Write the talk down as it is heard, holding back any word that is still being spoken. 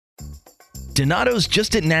Donato's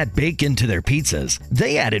just didn't add bacon to their pizzas.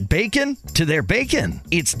 They added bacon to their bacon.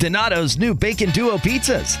 It's Donato's new Bacon Duo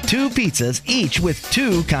pizzas. 2 pizzas, each with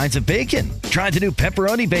 2 kinds of bacon. Try the new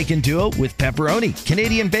Pepperoni Bacon Duo with pepperoni,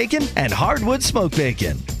 Canadian bacon, and hardwood smoked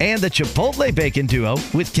bacon. And the Chipotle Bacon Duo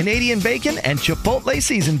with Canadian bacon and Chipotle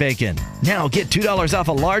seasoned bacon. Now get $2 off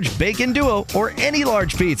a large Bacon Duo or any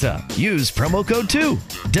large pizza. Use promo code 2.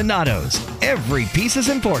 Donato's. Every piece is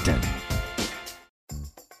important.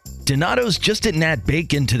 Donato's just didn't add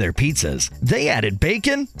bacon to their pizzas. They added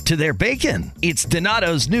bacon to their bacon. It's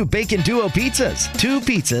Donato's new Bacon Duo pizzas. 2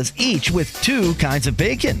 pizzas, each with 2 kinds of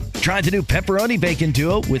bacon. Try the new Pepperoni Bacon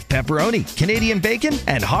Duo with pepperoni, Canadian bacon,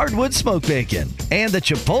 and hardwood smoked bacon. And the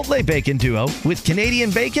Chipotle Bacon Duo with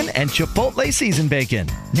Canadian bacon and Chipotle seasoned bacon.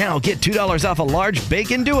 Now get $2 off a large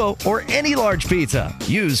Bacon Duo or any large pizza.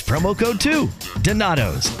 Use promo code 2.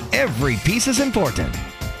 Donato's. Every piece is important.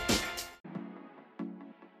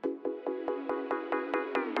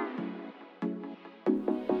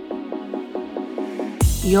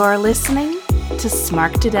 You're listening to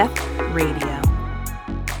Smart to Death Radio.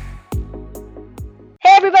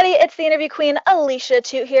 Hey everybody, it's the interview queen Alicia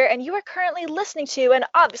Toot here, and you are currently listening to and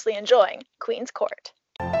obviously enjoying Queen's Court.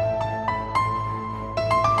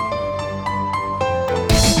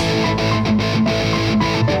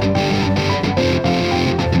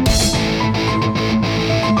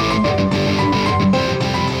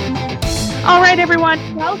 All right,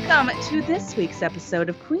 everyone, welcome to this week's episode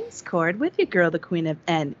of Queen's Court with your girl, the Queen of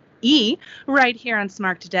NE, right here on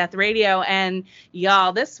Smart to Death Radio. And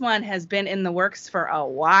y'all, this one has been in the works for a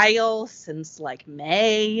while, since like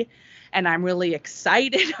May, and I'm really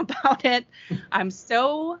excited about it. I'm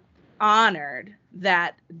so honored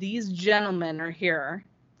that these gentlemen are here.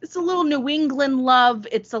 It's a little New England love.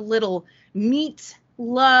 It's a little meat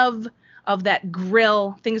love of that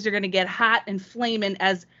grill. Things are going to get hot and flaming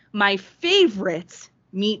as my favorite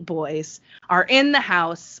meat boys are in the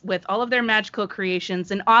house with all of their magical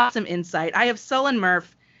creations and awesome insight. I have Sullen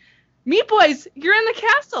Murph. Meat boys, you're in the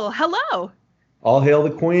castle. Hello. All hail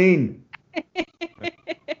the queen.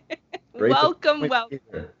 Welcome. Well,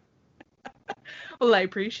 I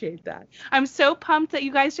appreciate that. I'm so pumped that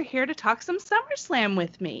you guys are here to talk some SummerSlam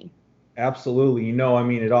with me. Absolutely. You know, I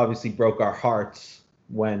mean, it obviously broke our hearts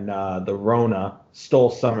when the Rona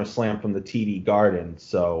stole SummerSlam from the TD Garden.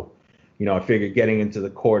 So, you know, I figured getting into the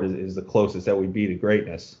court is the closest that we'd be to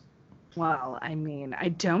greatness. Well, I mean, I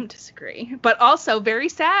don't disagree, but also very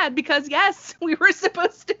sad because, yes, we were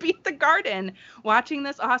supposed to be at the Garden watching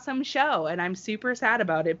this awesome show, and I'm super sad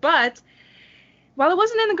about it. But while it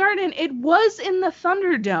wasn't in the Garden, it was in the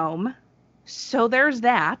Thunderdome, so there's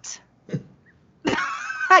that.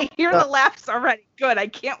 I hear the laughs already. Good. I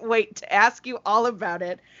can't wait to ask you all about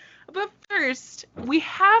it. But first, we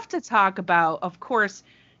have to talk about, of course,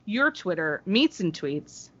 your Twitter, Meats and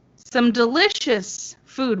Tweets. Some delicious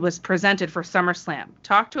food was presented for SummerSlam.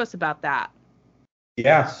 Talk to us about that.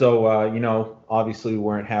 Yeah, so, you know, obviously we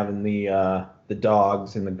weren't having the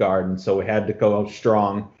dogs in the garden, so we had to go out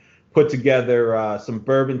strong. Put together some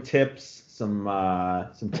bourbon tips, some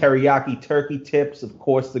teriyaki turkey tips, of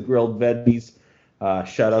course, the grilled veggies.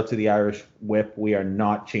 Shout out to the Irish Whip. We are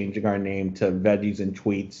not changing our name to Veggies and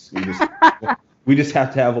Tweets. We just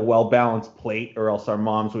have to have a well-balanced plate, or else our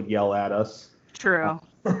moms would yell at us. True.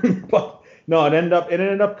 But no, it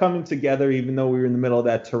ended up coming together. Even though we were in the middle of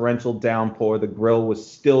that torrential downpour, the grill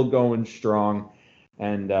was still going strong.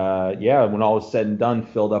 And yeah, when all was said and done,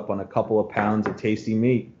 filled up on a couple of pounds of tasty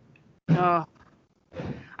meat. Oh,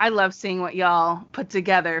 I love seeing what y'all put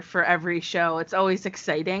together for every show. It's always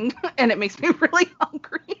exciting, and it makes me really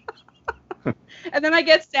hungry. And then I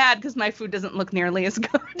get sad because my food doesn't look nearly as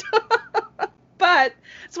good. But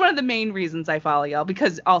it's one of the main reasons I follow y'all,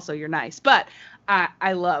 because also you're nice. But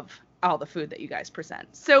I love all the food that you guys present.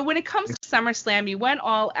 So when it comes to SummerSlam, you went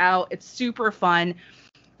all out. It's super fun.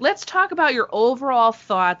 Let's talk about your overall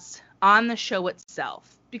thoughts on the show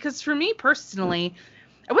itself. Because for me personally,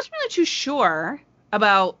 I wasn't really too sure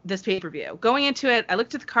about this pay-per-view. Going into it, I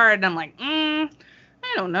looked at the card and I'm like, I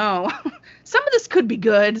don't know. Some of this could be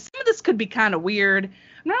good. Some of this could be kind of weird. I'm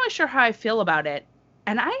not really sure how I feel about it.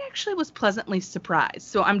 And I actually was pleasantly surprised.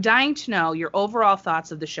 So I'm dying to know your overall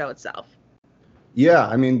thoughts of the show itself. Yeah,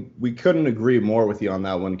 I mean, we couldn't agree more with you on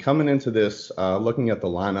that one. Coming into this, looking at the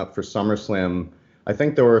lineup for SummerSlam, I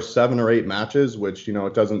think there were 7 or 8 matches, which, you know,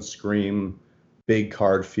 it doesn't scream big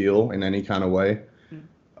card feel in any kind of way.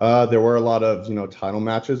 There were a lot of, you know, title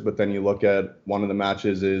matches, but then you look at one of the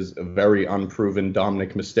matches is a very unproven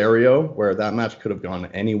Dominic Mysterio, where that match could have gone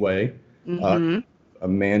any way. A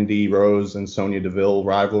Mandy Rose and Sonya Deville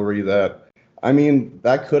rivalry that I mean,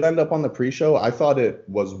 that could end up on the pre-show. I thought it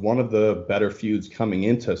was one of the better feuds coming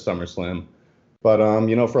into SummerSlam. But,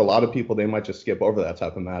 for a lot of people, they might just skip over that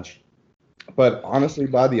type of match. But honestly,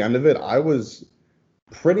 by the end of it, I was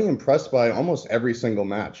pretty impressed by almost every single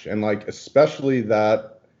match. And, especially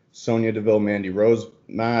that Sonya Deville, Mandy Rose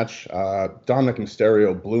match. Dominic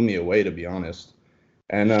Mysterio blew me away, to be honest.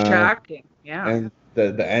 And shocking, yeah. And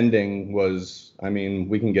the ending was, I mean,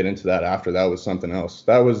 we can get into that after. That was something else.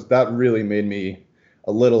 That really made me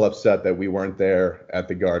a little upset that we weren't there at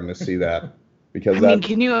the Garden to see that. Because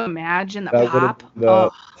can you imagine the pop? The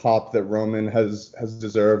pop that Roman has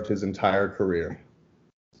deserved his entire career.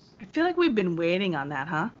 I feel like we've been waiting on that,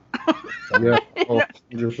 huh? Yeah,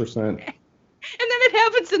 100%. And then it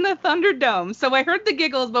happens in the Thunderdome. So I heard the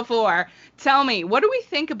giggles before. Tell me, what do we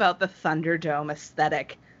think about the Thunderdome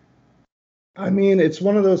aesthetic? I mean, it's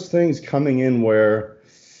one of those things coming in where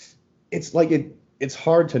it's it's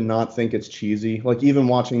hard to not think it's cheesy. Like, even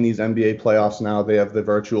watching these NBA playoffs now, they have the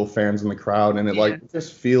virtual fans in the crowd, and it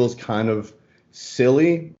just feels kind of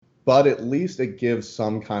silly, but at least it gives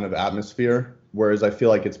some kind of atmosphere. Whereas I feel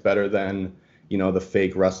like it's better than, the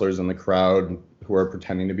fake wrestlers in the crowd who are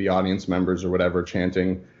pretending to be audience members or whatever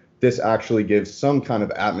chanting. This actually gives some kind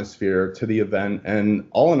of atmosphere to the event, and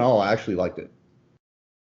all in all, I actually liked it.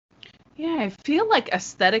 Yeah, I feel like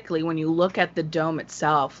aesthetically, when you look at the dome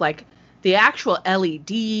itself, like the actual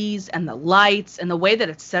LEDs and the lights and the way that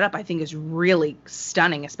it's set up, I think is really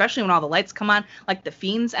stunning, especially when all the lights come on. Like the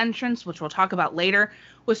Fiend's entrance, which we'll talk about later,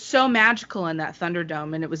 was so magical in that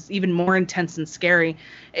Thunderdome, and it was even more intense and scary.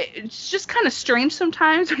 It's just kind of strange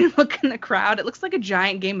sometimes when you look in the crowd. It looks like a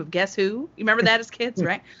giant game of Guess Who. You remember that as kids,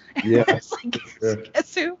 right? Yeah. It's like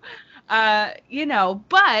Guess Who.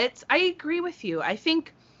 But I agree with you. I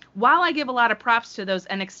think while I give a lot of props to those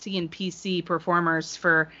NXT and PC performers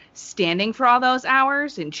for standing for all those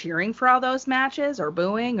hours and cheering for all those matches, or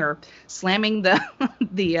booing or slamming the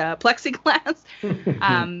plexiglass,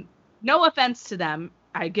 no offense to them.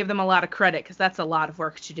 I give them a lot of credit because that's a lot of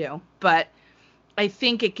work to do. But I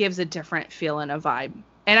think it gives a different feel and a vibe.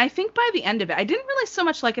 And I think by the end of it, I didn't really so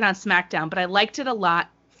much like it on SmackDown, but I liked it a lot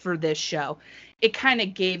for this show. It kind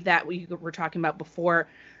of gave that, we were talking about before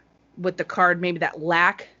with the card, maybe that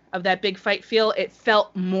lack of that big fight feel. It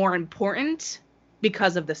felt more important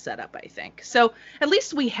because of the setup, I think. So at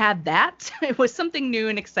least we had that. It was something new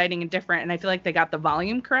and exciting and different, and I feel like they got the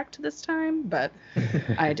volume correct this time, but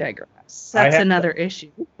I digress. That's another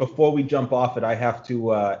issue. Before we jump off it, I have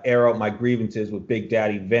to air out my grievances with Big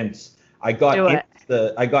Daddy Vince. I got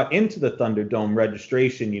into the Thunderdome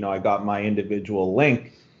registration. I got my individual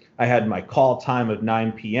link. I had my call time of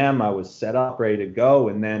 9 p.m. I was set up, ready to go,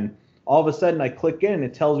 and then all of a sudden I click in and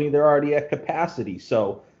it tells me they're already at capacity.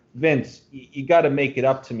 So Vince, you got to make it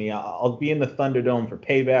up to me. I'll be in the Thunderdome for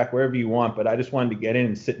Payback, wherever you want, but I just wanted to get in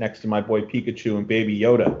and sit next to my boy Pikachu and Baby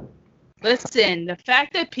Yoda. Listen, the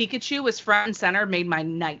fact that Pikachu was front and center made my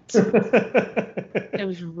night. It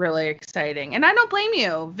was really exciting. And I don't blame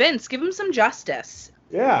you. Vince, give him some justice.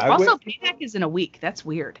 Yeah. Also, Payback is in a week. That's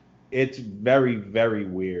weird. It's very, very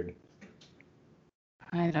weird.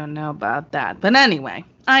 I don't know about that. But anyway,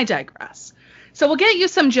 I digress. So we'll get you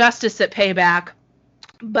some justice at Payback.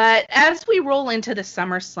 But as we roll into the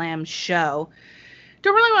SummerSlam show,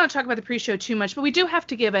 don't really want to talk about the pre-show too much, but we do have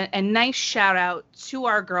to give a nice shout out to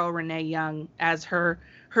our girl Renee Young as her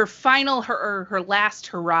last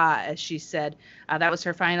hurrah, as she said. That was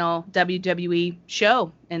her final WWE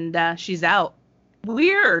show, and she's out.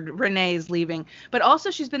 Weird, Renee's leaving, but also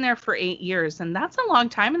she's been there for 8 years, and that's a long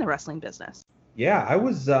time in the wrestling business. Yeah, I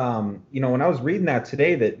was, when I was reading that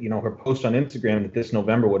today, that, her post on Instagram that this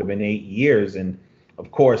November would have been 8 years. And of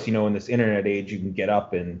course, in this internet age, you can get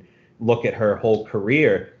up and look at her whole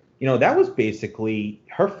career. That was basically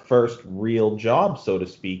her first real job, so to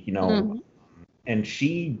speak, Mm-hmm. And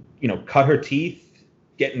she, cut her teeth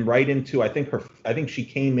getting right into, I think she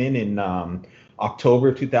came in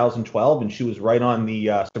October 2012, and she was right on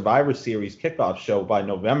the Survivor Series kickoff show by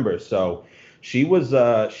November. So she's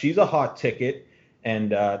a hot ticket, and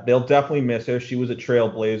they'll definitely miss her. She was a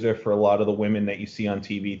trailblazer for a lot of the women that you see on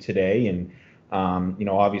TV today. And,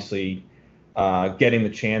 obviously getting the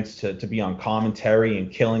chance to be on commentary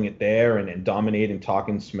and killing it there and dominating,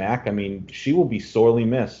 talking smack. I mean, she will be sorely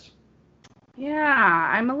missed. Yeah,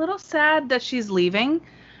 I'm a little sad that she's leaving,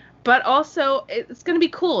 but also it's going to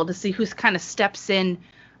be cool to see who kind of steps in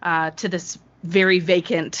to this very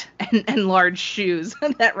vacant and large shoes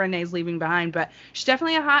that Renee's leaving behind. But she's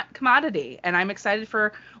definitely a hot commodity, and I'm excited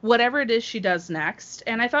for whatever it is she does next.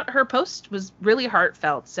 And I thought her post was really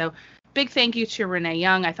heartfelt. So big thank you to Renee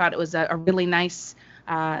Young. I thought it was a really nice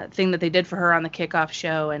thing that they did for her on the kickoff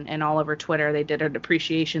show and all over Twitter. They did an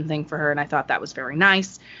appreciation thing for her, and I thought that was very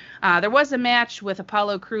nice. There was a match with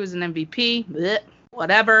Apollo Crews and MVP. Blech,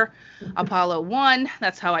 whatever. Apollo won.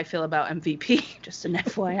 That's how I feel about MVP. Just an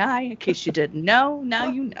FYI, in case you didn't know. Now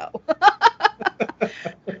you know.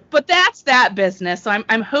 But that's that business. So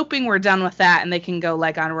I'm hoping we're done with that and they can go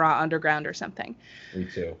like on Raw Underground or something. Me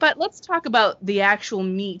too. But let's talk about the actual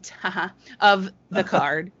meat of the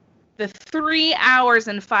card. The 3 hours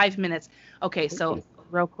and 5 minutes. Okay, so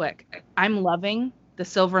real quick. I'm loving the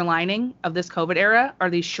silver lining of this COVID era are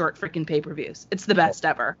these short freaking pay-per-views. It's the best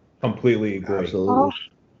ever. Completely agree. Absolutely.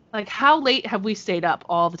 Like, how late have we stayed up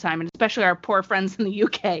all the time? And especially our poor friends in the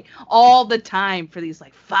UK, all the time for these,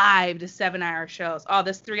 like, 5 to 7 hour shows. Oh,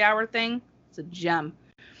 this 3 hour thing, it's a gem.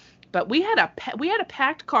 But we had a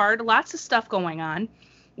packed card, lots of stuff going on.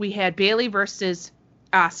 We had Bayley versus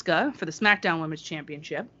Asuka for the SmackDown Women's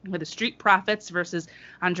Championship, with the Street Profits versus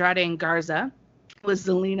Andrade and Garza, with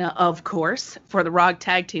Zelina, of course, for the Raw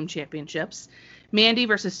Tag Team Championships. Mandy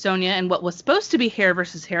versus Sonya and what was supposed to be hair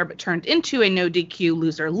versus hair but turned into a no DQ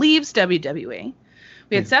loser leaves WWE.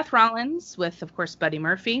 We had Seth Rollins with, of course, Buddy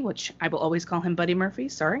Murphy, which I will always call him Buddy Murphy,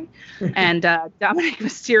 sorry. And Dominic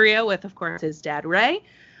Mysterio with, of course, his dad Ray.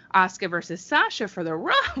 Asuka versus Sasha for the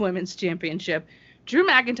Raw Women's Championship. Drew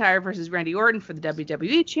McIntyre versus Randy Orton for the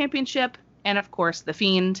WWE Championship. And, of course, The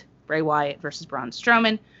Fiend, Bray Wyatt versus Braun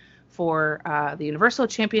Strowman for the Universal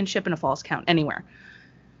Championship in a Falls Count Anywhere.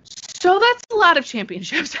 So that's a lot of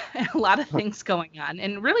championships and a lot of things going on,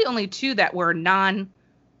 and really only 2 that were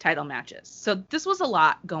non-title matches. So this was a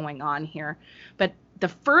lot going on here. But the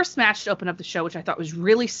first match to open up the show, which I thought was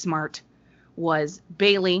really smart, was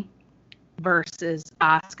Bayley versus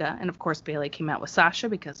Asuka. And, of course, Bayley came out with Sasha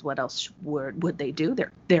because what else would they do?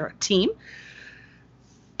 They're a team.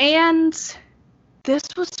 And this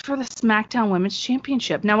was for the SmackDown Women's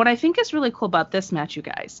Championship. Now, what I think is really cool about this match, you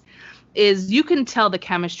guys, is you can tell the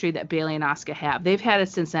chemistry that Bayley and Asuka have. They've had it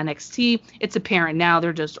since NXT. It's apparent now.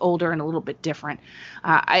 They're just older and a little bit different.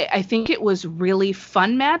 I think it was really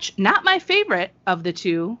fun match. Not my favorite of the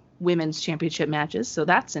 2 women's championship matches, so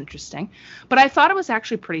that's interesting. But I thought it was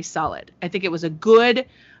actually pretty solid. I think it was a good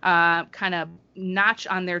kind of notch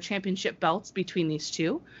on their championship belts between these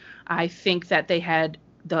 2. I think that they had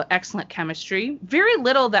the excellent chemistry. Very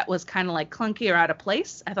little that was kind of like clunky or out of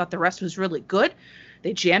place. I thought the rest was really good.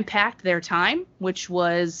 They jam-packed their time, which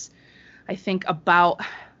was, I think, about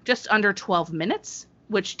just under 12 minutes,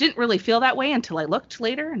 which didn't really feel that way until I looked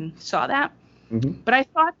later and saw that. Mm-hmm. But I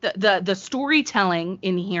thought the storytelling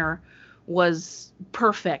in here was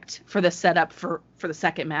perfect for the setup for the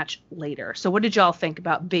second match later. So what did y'all think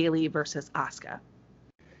about Bayley versus Asuka?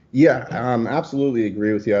 Yeah, absolutely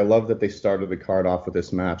agree with you. I love that they started the card off with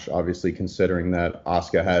this match, obviously considering that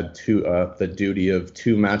Asuka had the duty of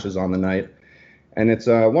 2 matches on the night. And it's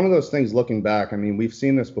one of those things looking back. I mean, we've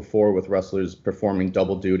seen this before with wrestlers performing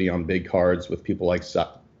double duty on big cards with people like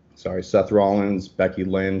Seth Rollins, Becky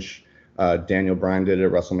Lynch, Daniel Bryan did it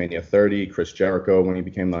at WrestleMania 30, Chris Jericho when he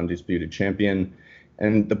became the undisputed champion.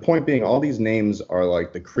 And the point being, all these names are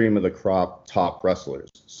like the cream of the crop top wrestlers.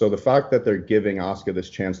 So the fact that they're giving Asuka this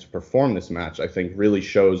chance to perform this match, I think really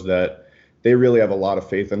shows that they really have a lot of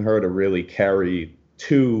faith in her to really carry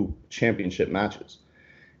 2 championship matches.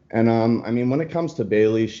 And, I mean, when it comes to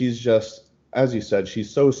Bayley, she's just, as you said, she's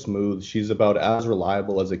so smooth. She's about as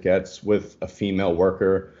reliable as it gets with a female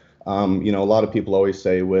worker. You know, a lot of people always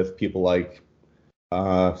say with people like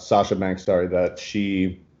Sasha Banks, that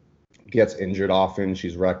she gets injured often.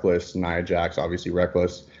 She's reckless. Nia Jax, obviously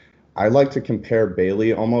reckless. I like to compare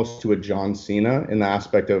Bayley almost to a John Cena in the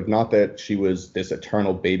aspect of not that she was this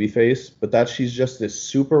eternal babyface, but that she's just this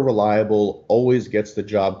super reliable, always gets the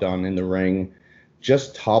job done in the ring,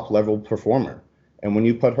 just top-level performer. And when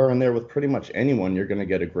you put her in there with pretty much anyone, you're going to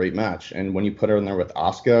get a great match. And when you put her in there with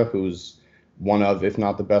Asuka, who's one of, if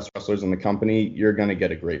not the best wrestlers in the company, you're going to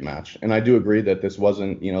get a great match. And I do agree that this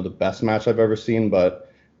wasn't, the best match I've ever seen,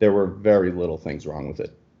 but there were very little things wrong with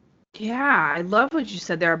it. Yeah, I love what you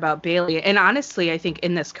said there about Bayley. And honestly, I think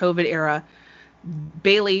in this COVID era,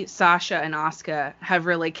 Bayley, Sasha, and Asuka have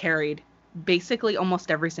really carried basically almost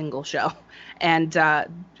every single show. And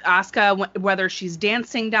Asuka, whether she's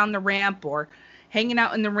dancing down the ramp or hanging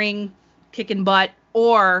out in the ring, kicking butt,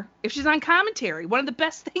 or if she's on commentary, one of the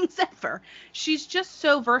best things ever. She's just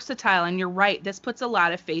so versatile. And you're right, this puts a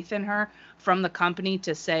lot of faith in her from the company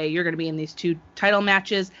to say, you're going to be in these 2 title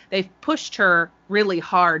matches. They've pushed her really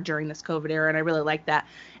hard during this COVID era, and I really like that.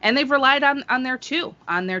 And they've relied on their 2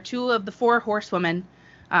 of the 4 horsewomen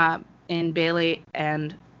in Bayley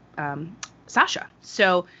and Sasha.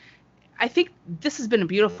 So I think this has been a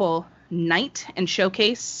beautiful night and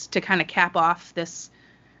showcase to kind of cap off this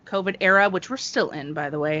COVID era, which we're still in, by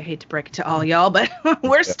the way. I hate to break it to all y'all, but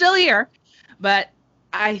we're still here. But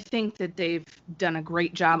I think that they've done a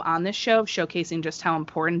great job on this show, showcasing just how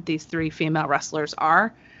important these 3 female wrestlers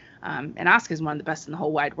are. And Asuka's one of the best in the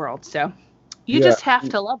whole wide world. So you just have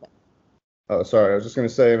to love it. Oh, sorry. I was just going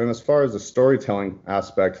to say, and as far as the storytelling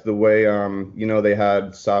aspect, the way, they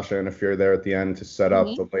had Sasha interfere there at the end to set up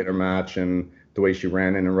the later match, and the way she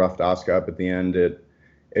ran in and roughed Asuka up at the end, it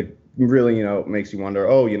really, makes you wonder,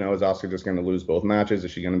 is Asuka just going to lose both matches?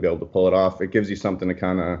 Is she going to be able to pull it off? It gives you something to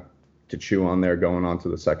kind of to chew on there going on to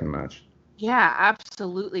the second match. Yeah,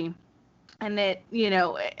 absolutely. And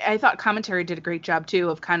I thought commentary did a great job too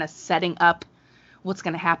of kind of setting up what's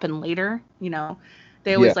going to happen later.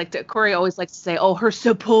 They always Corey always likes to say, her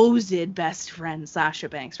supposed best friend, Sasha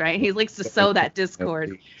Banks, right? He likes to sow that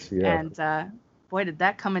discord. Yeah. And boy, did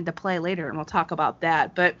that come into play later, and we'll talk about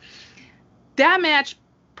that. But that match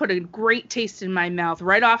put a great taste in my mouth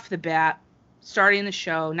right off the bat, starting the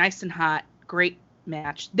show, nice and hot, great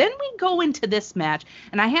match. Then we go into this match,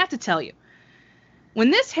 and I have to tell you, when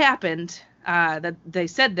this happened, that they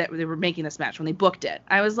said that they were making this match when they booked it,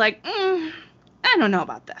 I was like, I don't know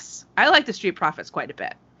about this. I like the Street Profits quite a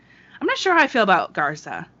bit. I'm not sure how I feel about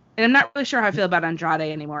Garza, and I'm not really sure how I feel about Andrade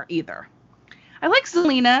anymore either. I like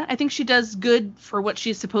Zelina. I think she does good for what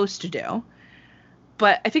she's supposed to do.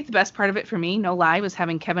 But I think the best part of it for me, no lie, was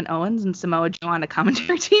having Kevin Owens and Samoa Joe on a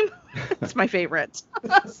commentary team. It's my favorite.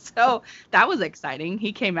 So that was exciting.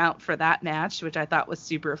 He came out for that match, which I thought was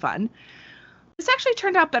super fun. This actually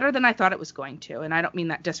turned out better than I thought it was going to, and I don't mean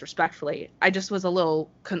that disrespectfully. I just was a little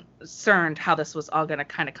concerned how this was all going to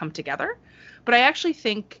kind of come together. But I actually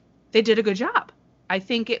think they did a good job. I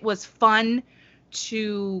think it was fun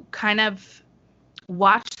to kind of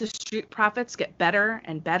watch the Street Profits get better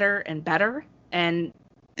and better and better. And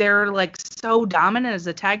they're like so dominant as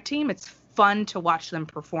a tag team. It's fun to watch them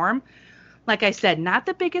perform. Like I said, not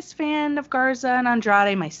the biggest fan of Garza and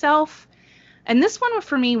Andrade myself. And this one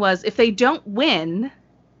for me was, if they don't win,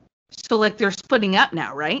 so like they're splitting up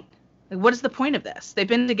now, right? Like, what is the point of this? They've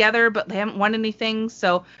been together, but they haven't won anything.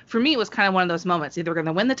 So for me, it was kind of one of those moments. Either we're going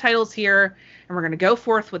to win the titles here and we're going to go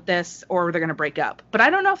forth with this, or they're going to break up. But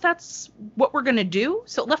I don't know if that's what we're going to do.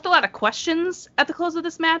 So it left a lot of questions at the close of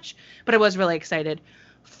this match, but I was really excited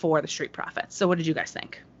for the Street Profits. So what did you guys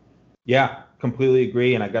think? Yeah, completely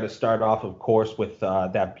agree. And I got to start off, of course, with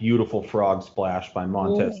that beautiful frog splash by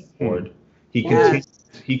Montez Ford.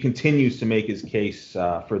 He continues to make his case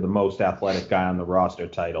for the most athletic guy on the roster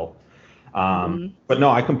title. But no,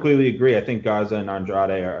 I completely agree. I think Garza and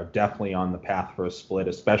Andrade are definitely on the path for a split,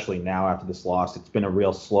 especially now after this loss. It's been a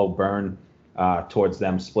real slow burn towards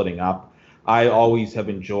them splitting up. I always have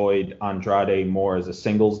enjoyed Andrade more as a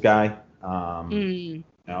singles guy. And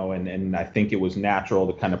I think it was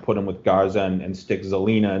natural to kind of put him with Garza and stick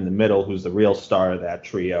Zelina in the middle, who's the real star of that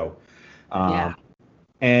trio.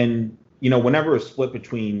 And whenever a split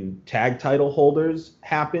between tag title holders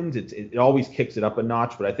happens, it always kicks it up a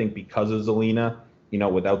notch. But I think because of Zelina,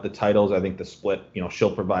 without the titles, I think the split,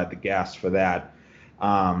 she'll provide the gas for that.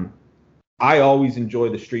 I always enjoy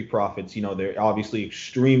the Street Profits. They're obviously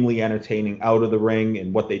extremely entertaining out of the ring,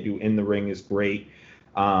 and what they do in the ring is great.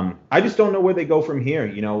 I just don't know where they go from here.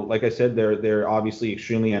 Like I said, they're obviously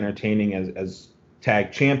extremely entertaining as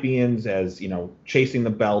tag champions, as chasing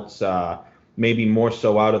the belts. Maybe more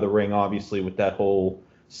so out of the ring, obviously, with that whole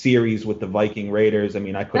series with the Viking Raiders. I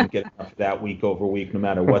mean, I couldn't get enough of that week over week, no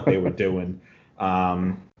matter what they were doing. But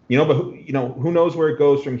who knows where it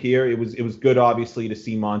goes from here? It was good, obviously, to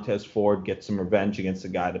see Montez Ford get some revenge against the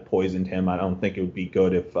guy that poisoned him. I don't think it would be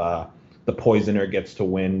good if the poisoner gets to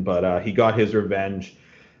win, but he got his revenge.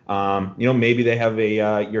 Maybe they have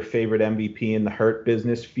your favorite MVP in the Hurt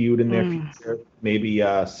Business feud in their future. Maybe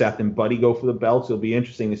Seth and Buddy go for the belts. It'll be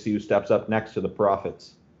interesting to see who steps up next to the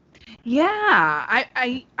Profits. Yeah,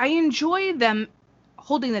 I enjoy them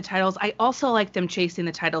holding the titles. I also like them chasing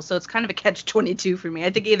the titles, so it's kind of a catch-22 for me. I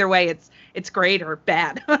think either way it's great or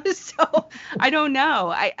bad. So I don't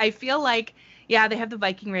know. I feel like, yeah, they have the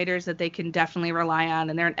Viking Raiders that they can definitely rely on,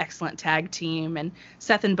 and they're an excellent tag team. And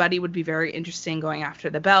Seth and Buddy would be very interesting going after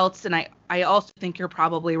the belts. And I also think you're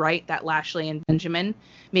probably right that Lashley and Benjamin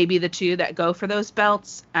may be the two that go for those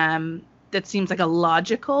belts. That seems like a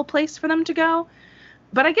logical place for them to go.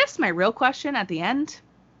 But I guess my real question at the end,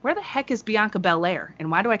 where the heck is Bianca Belair? And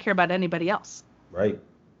why do I care about anybody else? Right.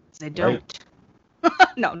 I don't. Right.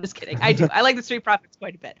 No, I'm just kidding. I do. I like the Street Profits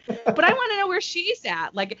quite a bit. But I want to know where she's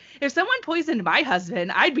at. Like, if someone poisoned my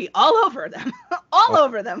husband, I'd be all over them.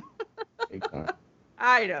 Over them.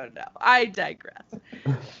 I don't know. I digress.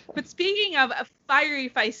 But speaking of fiery,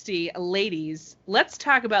 feisty ladies, let's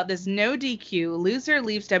talk about this no DQ loser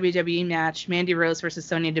leaves WWE match, Mandy Rose versus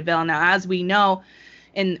Sonya Deville. Now, as we know,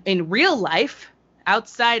 in real life,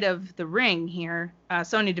 outside of the ring here,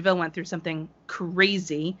 Sonya Deville went through something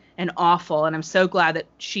crazy and awful, and I'm so glad that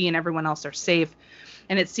she and everyone else are safe.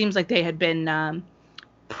 And it seems like they had been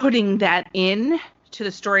putting that in to the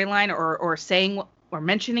storyline or saying or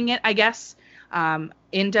mentioning it, I guess,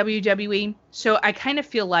 in WWE. So I kind of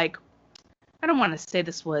feel like, I don't want to say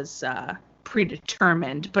this was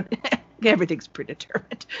predetermined, but everything's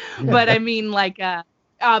predetermined. But I mean, like,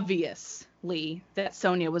 obviously that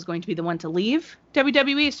Sonya was going to be the one to leave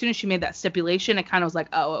WWE. As soon as she made that stipulation, it kind of was like,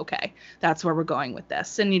 oh, okay, that's where we're going with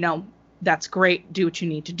this. And, you know, that's great. Do what you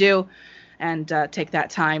need to do and take that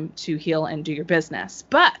time to heal and do your business.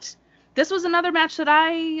 But this was another match that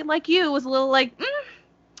I, like you, was a little like,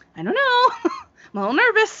 I don't know. I'm a little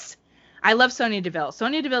nervous. I love Sonya Deville.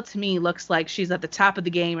 Sonya Deville, to me, looks like she's at the top of the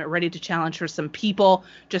game, ready to challenge for some people,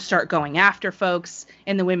 just start going after folks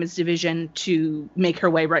in the women's division to make her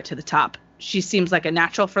way right to the top. She seems like a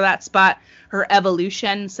natural for that spot. Her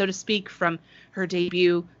evolution, so to speak, from her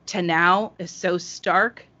debut to now is so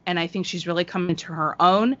stark, and I think she's really coming to her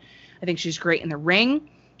own. I think she's great in the ring.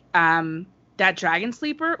 That Dragon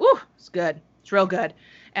Sleeper, it's good. It's real good.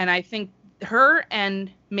 And I think her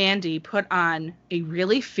and Mandy put on a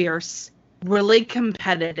really fierce, really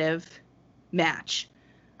competitive match.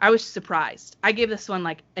 I was surprised. I gave this one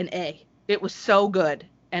like an A. It was so good,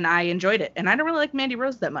 and I enjoyed it. And I don't really like Mandy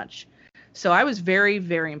Rose that much. So I was very,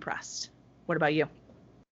 very impressed. What about you?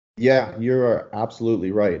 Yeah, you're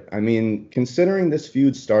absolutely right. I mean, considering this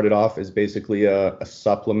feud started off as basically a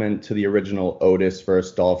supplement to the original Otis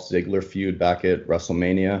versus Dolph Ziggler feud back at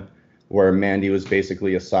WrestleMania, where Mandy was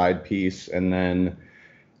basically a side piece, and then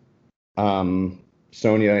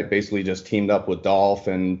Sonya basically just teamed up with Dolph,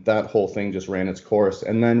 and that whole thing just ran its course.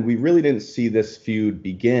 And then we really didn't see this feud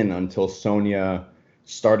begin until Sonya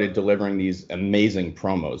started delivering these amazing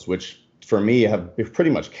promos, which for me have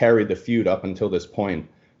pretty much carried the feud up until this point,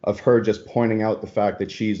 of her just pointing out the fact that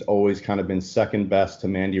she's always kind of been second best to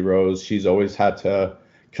Mandy Rose. She's always had to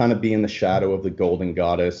kind of be in the shadow of the Golden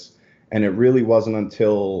Goddess. And it really wasn't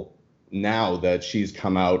until now that she's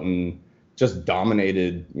come out and just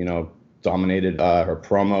dominated her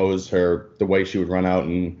promos, the way she would run out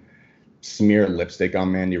and smear lipstick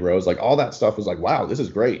on Mandy Rose. Like, all that stuff was like, wow, this is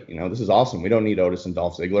great. You know, this is awesome. We don't need Otis and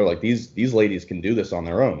Dolph Ziggler. Like, these ladies can do this on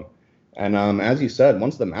their own. And as you said,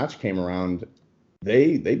 once the match came around,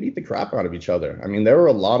 they beat the crap out of each other. I mean, there were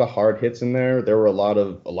a lot of hard hits in there. There were a lot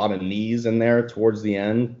of knees in there towards the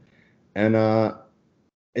end. And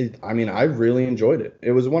I really enjoyed it.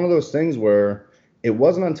 It was one of those things where it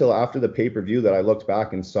wasn't until after the pay-per-view that I looked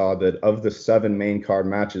back and saw that of the 7 main card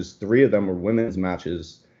matches, 3 of them were women's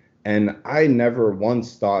matches. And I never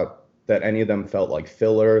once thought that any of them felt like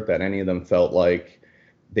filler, that any of them felt like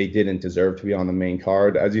they didn't deserve to be on the main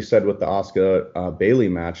card. As you said with the Asuka Bayley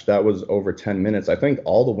match, that was over 10 minutes. I think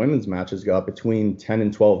all the women's matches got between 10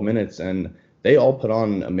 and 12 minutes, and they all put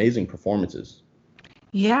on amazing performances.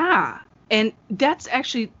 Yeah, and that's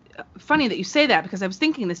actually funny that you say that, because I was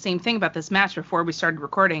thinking the same thing about this match before we started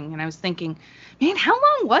recording, and I was thinking, man, how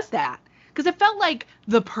long was that? Because it felt like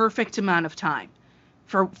the perfect amount of time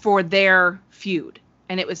for their feud,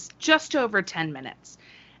 and it was just over 10 minutes.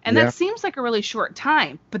 And that seems like a really short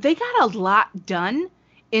time, but they got a lot done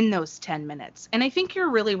in those 10 minutes. And I think you're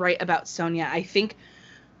really right about Sonya. I think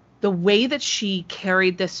the way that she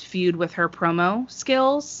carried this feud with her promo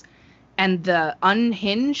skills and the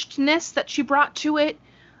unhingedness that she brought to it,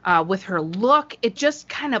 with her look, it just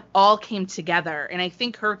kind of all came together. And I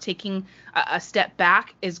think her taking a step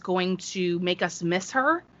back is going to make us miss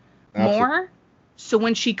her more. So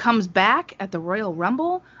when she comes back at the Royal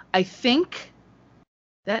Rumble, I think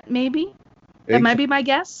that might be my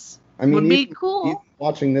guess. I mean, would be cool.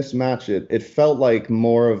 Watching this match, it felt like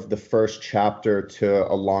more of the first chapter to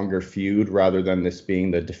a longer feud rather than this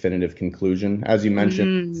being the definitive conclusion. As you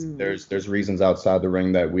mentioned, there's reasons outside the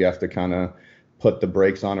ring that we have to kind of put the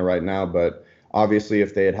brakes on it right now. But obviously,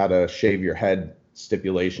 if they had a shave your head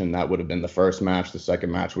stipulation, that would have been the first match. The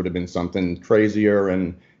second match would have been something crazier,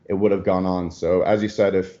 and it would have gone on. So as you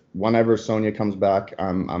said, whenever Sonya comes back,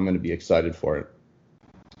 I'm going to be excited for it.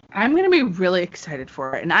 I'm going to be really excited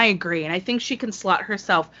for it, and I agree. And I think she can slot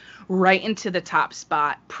herself right into the top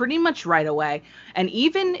spot pretty much right away. And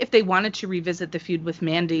even if they wanted to revisit the feud with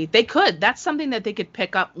Mandy, they could. That's something that they could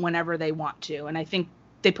pick up whenever they want to. And I think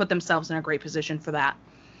they put themselves in a great position for that.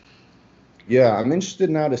 Yeah, I'm interested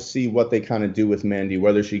now to see what they kind of do with Mandy,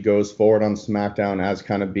 whether she goes forward on SmackDown as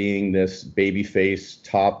kind of being this babyface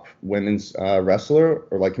top women's wrestler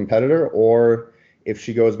or like competitor, or if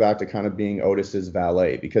she goes back to kind of being Otis's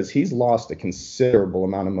valet, because he's lost a considerable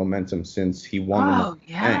amount of momentum since he won the Oh,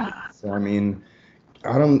 yeah. thing. So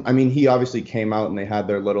I mean, he obviously came out and they had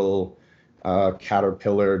their little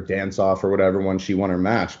caterpillar dance off or whatever when she won her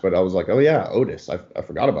match, but I was like, oh yeah, Otis, I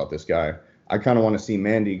forgot about this guy. I kind of want to see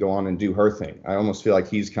Mandy go on and do her thing. I almost feel like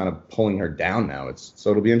he's kind of pulling her down now. So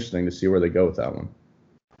it'll be interesting to see where they go with that one.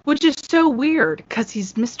 Which is so weird because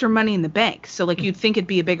he's Mr. Money in the Bank. So like you'd think it'd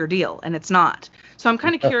be a bigger deal, and it's not. So I'm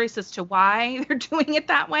kind of curious as to why they're doing it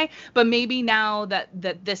that way. But maybe now that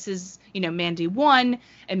this is, Mandy won,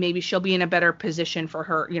 and maybe she'll be in a better position for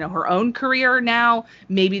her, her own career now.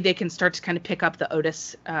 Maybe they can start to kind of pick up the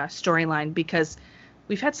Otis storyline, because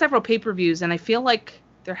we've had several pay-per-views, and I feel like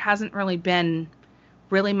there hasn't really been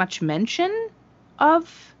much mention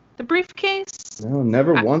of the briefcase. No,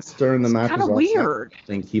 never once during the match. Kind of weird. I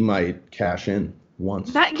think he might cash in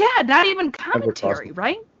once. Not even commentary,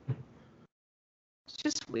 right? It's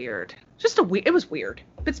just weird. It was weird.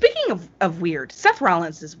 But speaking of weird, Seth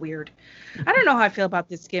Rollins is weird. I don't know how I feel about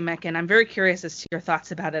this gimmick, and I'm very curious as to your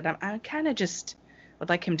thoughts about it. I kind of just would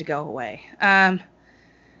like him to go away.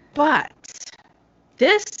 But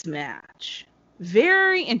this match,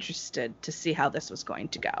 very interested to see how this was going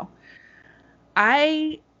to go.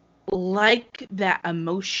 I like that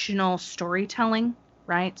emotional storytelling,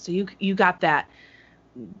 right? So you got that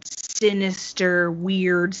sinister,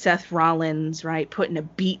 weird Seth Rollins, right, putting a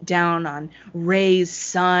beat down on Ray's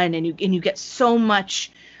son, and you get so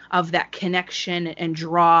much of that connection and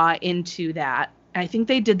draw into that. And I think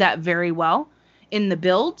they did that very well in the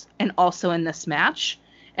build and also in this match.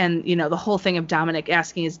 And, the whole thing of Dominic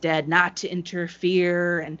asking his dad not to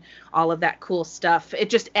interfere and all of that cool stuff, it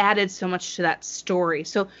just added so much to that story.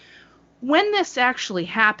 So when this actually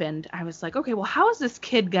happened, I was like, okay, well, how is this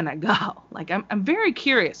kid going to go? Like, I'm very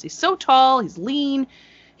curious. He's so tall. He's lean.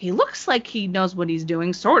 He looks like he knows what he's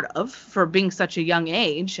doing, sort of, for being such a young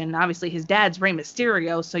age. And obviously his dad's Rey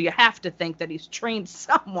Mysterio, so you have to think that he's trained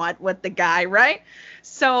somewhat with the guy, right?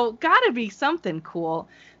 So gotta be something cool.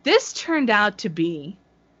 This turned out to be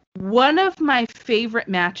one of my favorite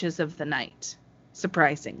matches of the night,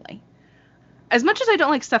 surprisingly. As much as I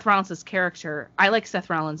don't like Seth Rollins' character, I like Seth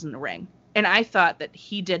Rollins in the ring. And I thought that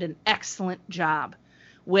he did an excellent job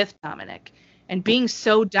with Dominic. And being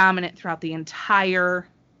so dominant throughout the entire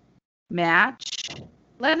match,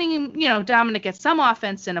 letting him, Dominic get some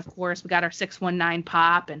offense. And, of course, we got our 619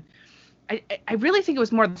 pop. And I really think it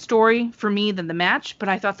was more the story for me than the match. But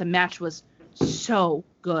I thought the match was so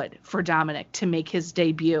good for Dominic to make his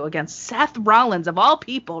debut against Seth Rollins, of all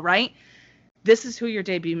people, right? This is who your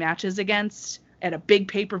debut match is against at a big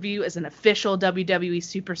pay-per-view as an official WWE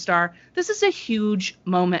superstar. This is a huge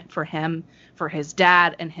moment for him, for his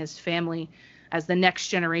dad and his family, as the next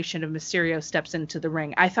generation of Mysterio steps into the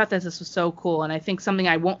ring. I thought that this was so cool, and I think something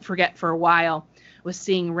I won't forget for a while was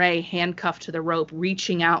seeing Rey handcuffed to the rope,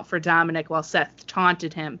 reaching out for Dominic while Seth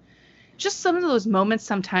taunted him. Just some of those moments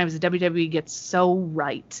sometimes the WWE gets so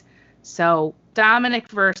right. So Dominic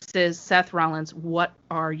versus Seth Rollins, what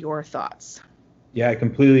are your thoughts? Yeah, I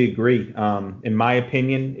completely agree. In my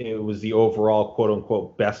opinion, it was the overall quote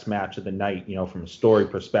unquote best match of the night, from a story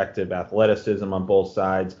perspective, athleticism on both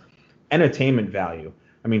sides, entertainment value.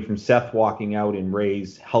 I mean, from Seth walking out in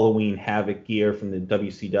Ray's Halloween Havoc gear from the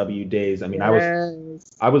WCW days. I mean,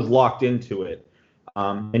 yes. I was locked into it.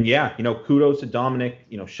 And yeah, kudos to Dominic,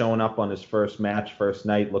 showing up on his first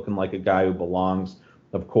night, looking like a guy who belongs.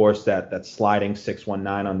 Of course, that sliding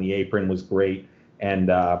 619 on the apron was great. And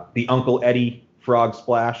the Uncle Eddie frog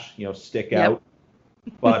splash, stick out.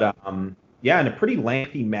 But yeah, in a pretty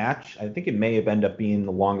lengthy match, I think it may have ended up being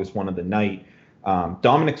the longest one of the night.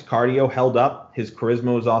 Dominic's cardio held up. His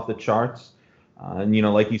charisma was off the charts. And,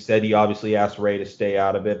 like you said, he obviously asked Ray to stay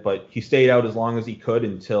out of it, but he stayed out as long as he could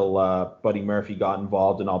until Buddy Murphy got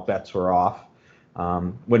involved and all bets were off.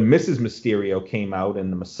 When Mrs. Mysterio came out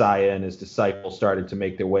and the Messiah and his disciples started to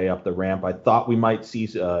make their way up the ramp, I thought we might see,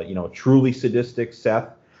 a truly sadistic Seth.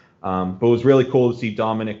 But it was really cool to see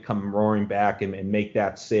Dominic come roaring back and make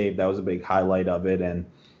that save. That was a big highlight of it. And,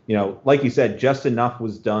 like you said, just enough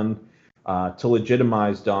was done to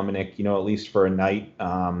legitimize Dominic, at least for a night,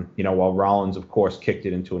 while Rollins, of course, kicked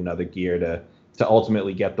it into another gear to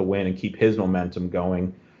ultimately get the win and keep his momentum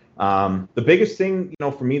going. The biggest thing,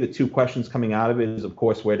 for me, the two questions coming out of it is, of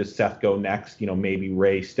course, where does Seth go next? Maybe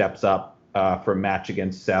Ray steps up for a match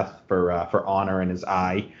against Seth for honor in his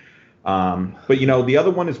eye. But, the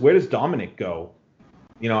other one is, where does Dominic go?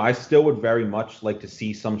 I still would very much like to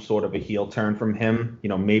see some sort of a heel turn from him,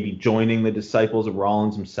 maybe joining the disciples of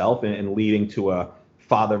Rollins himself and leading to a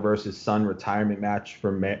father versus son retirement match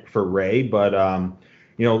for Ray. But,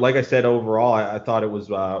 like I said, overall, I thought it was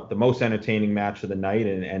the most entertaining match of the night,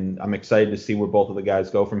 and I'm excited to see where both of the guys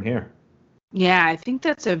go from here. Yeah, I think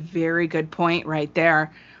that's a very good point right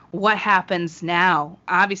there. What happens now?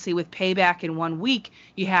 Obviously, with Payback in 1 week,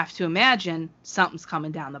 you have to imagine something's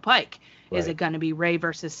coming down the pike. Right. Is it going to be Ray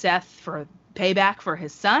versus Seth for Payback for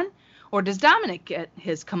his son? Or does Dominic get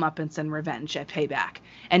his comeuppance and revenge at Payback?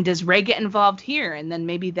 And does Ray get involved here? And then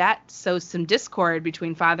maybe that sows some discord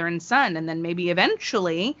between father and son. And then maybe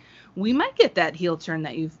eventually we might get that heel turn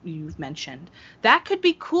that you've mentioned. That could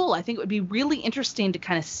be cool. I think it would be really interesting to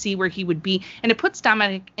kind of see where he would be. And it puts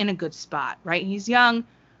Dominic in a good spot, right? He's young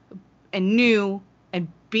and new, and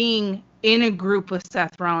being in a group with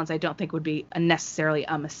Seth Rollins, I don't think would be necessarily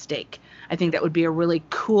a mistake. I think that would be a really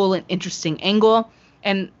cool and interesting angle.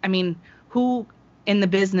 And, I mean, who in the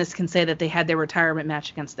business can say that they had their retirement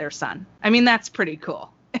match against their son? I mean, that's pretty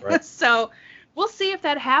cool. Right. So we'll see if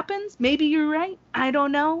that happens. Maybe you're right. I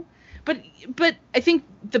don't know. But I think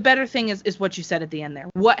the better thing is what you said at the end there.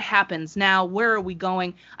 What happens now? Where are we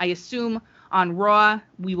going? I assume on Raw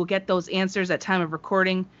we will get those answers at time of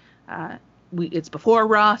recording. It's before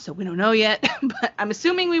Raw, so we don't know yet. But I'm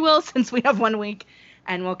assuming we will since we have 1 week,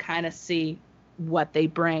 and we'll kind of see what they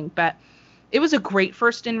bring. But it was a great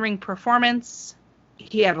first in-ring performance.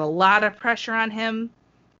 He had a lot of pressure on him,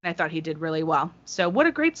 and I thought he did really well. So what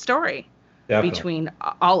a great story. Definitely. Between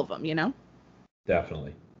all of them,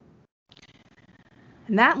 Definitely.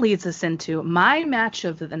 And that leads us into my match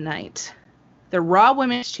of the night, the Raw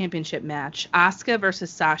Women's Championship match, Asuka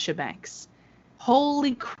versus Sasha Banks.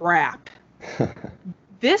 Holy crap.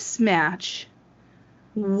 This match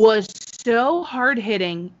was so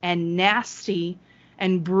hard-hitting and nasty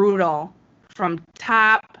and brutal from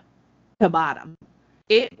top to bottom.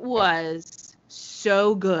 It was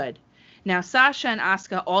so good. Now, Sasha and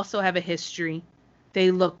Asuka also have a history. They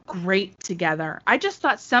look great together. I just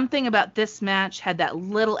thought something about this match had that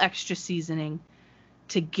little extra seasoning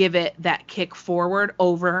to give it that kick forward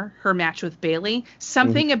over her match with Bayley.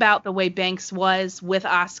 Something about the way Banks was with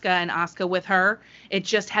Asuka and Asuka with her, it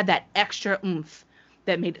just had that extra oomph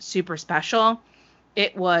that made it super special.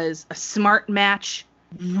 It was a smart match,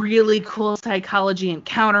 really cool psychology and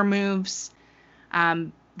counter moves.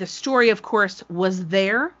 The story, of course, was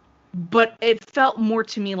there, but it felt more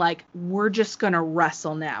to me like we're just going to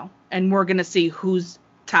wrestle now, and we're going to see who's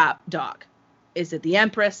top dog. Is it the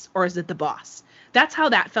Empress or is it the Boss? That's how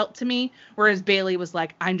that felt to me, whereas Bayley was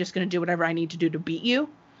like, I'm just going to do whatever I need to do to beat you.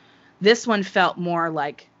 This one felt more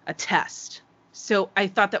like a test. So I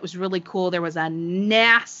thought that was really cool. There was a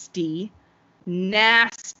nasty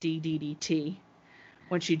DDT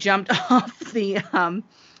when she jumped off the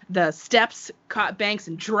steps, caught Banks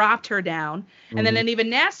and dropped her down. And then an even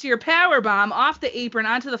nastier powerbomb off the apron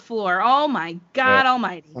onto the floor. Oh my God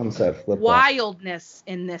almighty. Sunset flip Wildness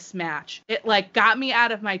in this match. It got me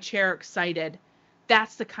out of my chair excited.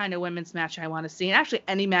 That's the kind of women's match I want to see. And actually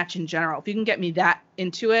any match in general. If you can get me that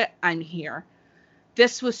into it, I'm here.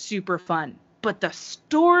 This was super fun. But the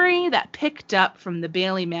story that picked up from the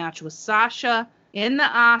Bayley match was Sasha in the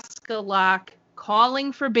Asuka lock,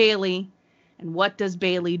 calling for Bayley. And what does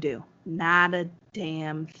Bayley do? Not a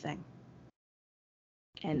damn thing.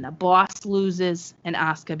 And the Boss loses, and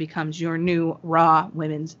Asuka becomes your new Raw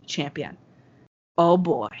Women's Champion. Oh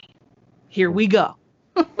boy. Here we go.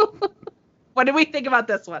 What do we think about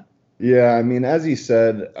this one? Yeah, I mean, as you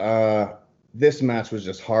said, this match was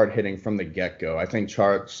just hard-hitting from the get-go. I think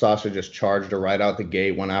Sasha just charged her right out the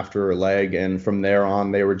gate, went after her leg, and from there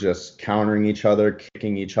on, they were just countering each other,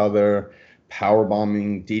 kicking each other,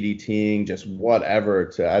 powerbombing, DDTing, just whatever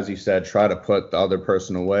to, as you said, try to put the other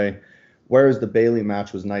person away. Whereas the Bayley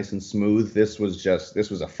match was nice and smooth, this was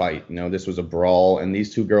a fight. This was a brawl, and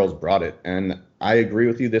these two girls brought it. And I agree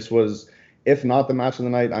with you. This was, if not the match of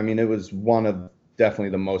the night, I mean, it was one of definitely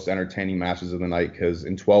the most entertaining matches of the night, because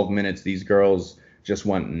in 12 minutes, these girls just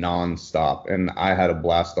went nonstop, and I had a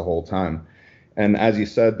blast the whole time. And as you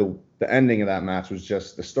said, the ending of that match was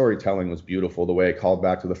just, the storytelling was beautiful. The way it called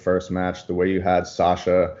back to the first match, the way you had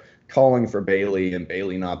Sasha calling for Bayley and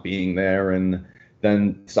Bayley not being there, and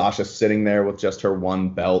then Sasha sitting there with just her one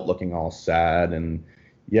belt looking all sad. And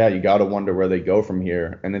yeah, you got to wonder where they go from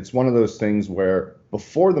here. And it's one of those things where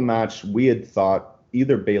before the match, we had thought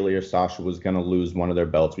either Bayley or Sasha was going to lose one of their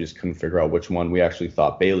belts. We just couldn't figure out which one. We actually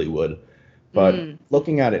thought Bayley would. But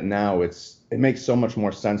looking at it now, it makes so much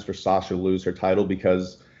more sense for Sasha to lose her title,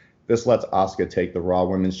 because this lets Asuka take the Raw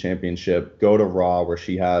Women's Championship, go to Raw where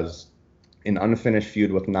she has an unfinished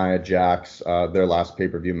feud with Nia Jax. Their last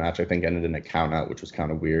pay-per-view match, I think, ended in a count-out, which was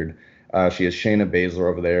kind of weird. She has Shayna Baszler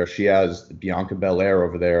over there. She has Bianca Belair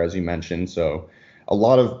over there, as you mentioned. So a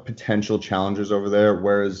lot of potential challengers over there,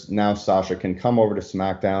 whereas now Sasha can come over to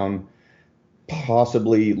SmackDown,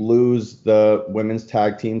 possibly lose the women's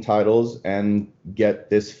tag team titles and get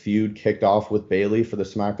this feud kicked off with Bayley for the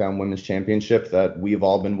SmackDown Women's Championship that we've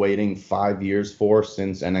all been waiting 5 years for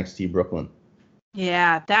since NXT Brooklyn.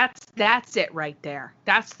 Yeah, that's it right there.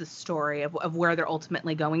 That's the story of where they're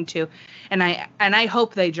ultimately going to. And I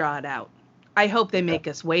hope they draw it out. I hope they make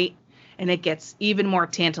us wait and it gets even more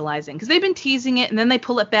tantalizing, because they've been teasing it and then they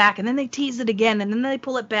pull it back and then they tease it again and then they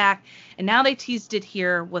pull it back, and now they teased it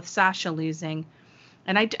here with Sasha losing.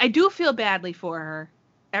 And I do feel badly for her.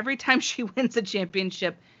 Every time she wins a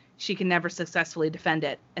championship, she can never successfully defend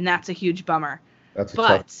it, and that's a huge bummer. It's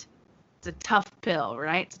a tough pill,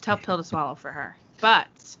 right? It's a tough pill to swallow for her.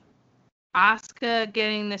 But Asuka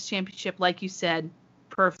getting this championship, like you said,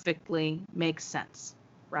 perfectly makes sense,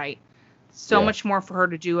 right? So much more for her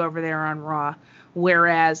to do over there on Raw.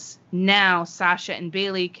 Whereas now Sasha and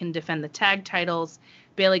Bayley can defend the tag titles.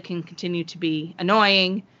 Bayley can continue to be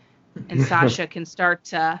annoying, and Sasha can start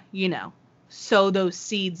to, sow those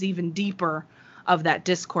seeds even deeper of that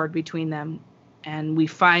discord between them. And we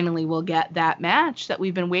finally will get that match that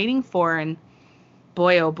we've been waiting for. And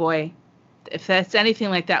boy, oh boy, if that's anything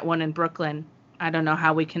like that one in Brooklyn, I don't know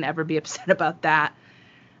how we can ever be upset about that.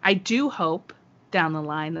 I do hope down the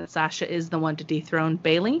line that Sasha is the one to dethrone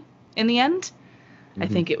Bayley in the end. I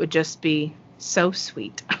think it would just be so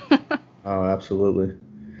sweet. Oh, absolutely.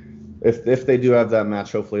 If they do have that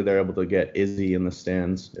match, hopefully they're able to get Izzy in the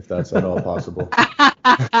stands, if that's at all possible.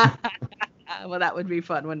 Well, that would be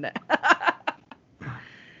fun, wouldn't it?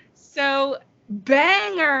 So,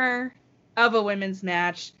 banger of a women's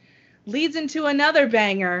match leads into another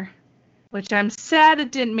banger, which I'm sad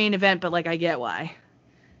it didn't main event, but I get why.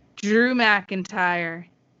 Drew McIntyre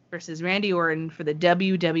versus Randy Orton for the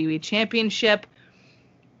WWE Championship.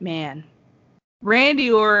 Man,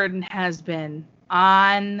 Randy Orton has been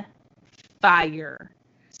on fire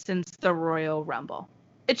since the Royal Rumble.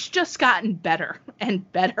 It's just gotten better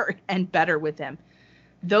and better and better with him.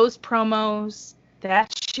 Those promos,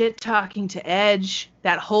 that shit talking to Edge,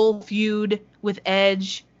 that whole feud with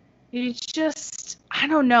Edge, it's just, I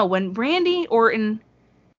don't know, when Randy Orton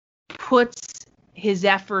puts his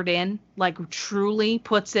effort in, truly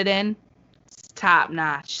puts it in, it's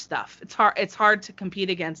top-notch stuff. It's hard to compete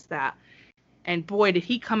against that. And boy, did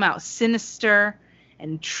he come out sinister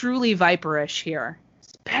and truly viperish here,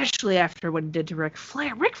 especially after what he did to Ric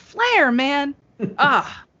Flair. Ric Flair, man.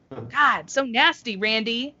 Oh, God, so nasty,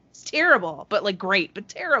 Randy. It's terrible, but great, but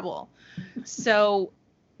terrible. So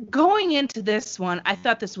going into this one, I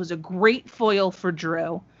thought this was a great foil for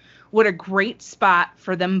Drew. What a great spot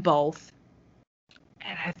for them both.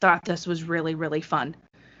 And I thought this was really, really fun.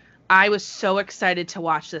 I was so excited to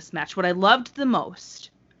watch this match. What I loved the most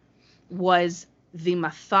was the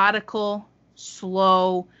methodical,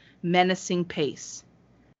 slow, menacing pace.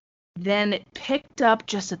 Then it picked up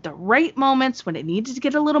just at the right moments when it needed to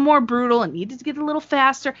get a little more brutal and needed to get a little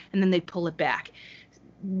faster, and then they pull it back.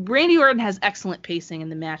 Randy Orton has excellent pacing in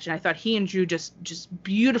the match, and I thought he and Drew just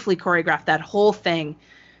beautifully choreographed that whole thing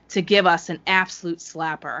to give us an absolute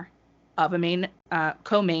slapper of a main,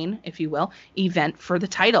 co-main, if you will, event for the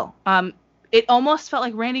title. It almost felt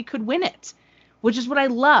like Randy could win it, which is what I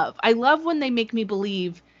love. I love when they make me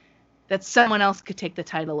believe that someone else could take the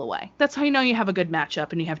title away. That's how you know you have a good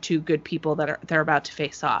matchup and you have two good people they're about to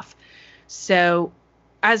face off. So,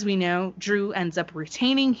 as we know, Drew ends up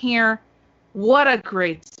retaining here. What a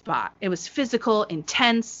great spot. It was physical,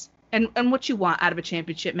 intense, and what you want out of a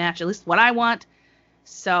championship match, at least what I want.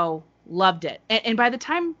 So, loved it. And by the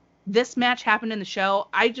time this match happened in the show,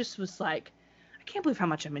 I just was like, I can't believe how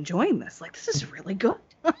much I'm enjoying this. This is really good.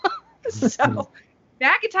 So,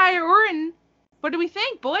 McIntyre, Orton, what do we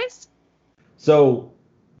think, boys? So,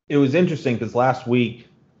 it was interesting because last week,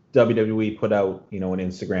 WWE put out, an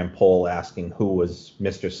Instagram poll asking who was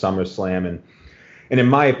Mr. SummerSlam. And in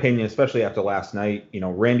my opinion, especially after last night,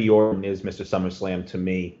 Randy Orton is Mr. SummerSlam to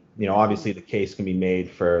me. Obviously the case can be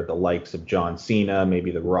made for the likes of John Cena,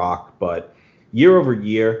 maybe The Rock, but year over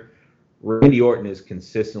year, Randy Orton has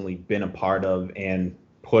consistently been a part of and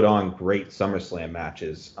put on great SummerSlam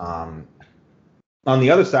matches. On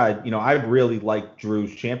the other side, I've really liked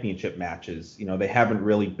Drew's championship matches. They haven't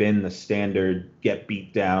really been the standard get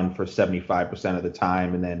beat down for 75% of the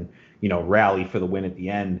time and then, rally for the win at the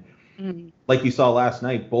end. Mm-hmm. Like you saw last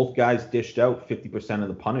night, both guys dished out 50% of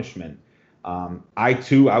the punishment. I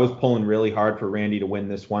was pulling really hard for Randy to win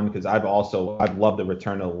this one because I've loved the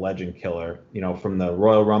return of the Legend Killer, from the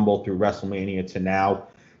Royal Rumble through WrestleMania to now.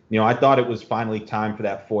 I thought it was finally time for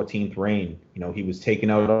that 14th reign. He was taking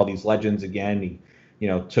out all these legends again. He,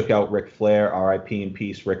 took out Ric Flair, R.I.P. in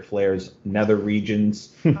peace, Ric Flair's nether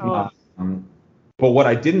regions. Oh. But what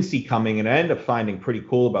I didn't see coming, and I ended up finding pretty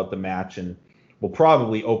cool about the match, and will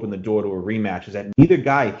probably open the door to a rematch, is that neither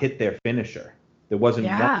guy hit their finisher. There wasn't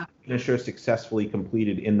one finisher successfully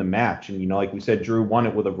completed in the match. And, like we said, Drew won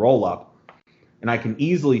it with a roll-up. And I can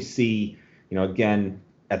easily see, again,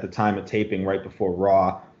 at the time of taping right before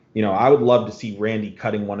Raw, I would love to see Randy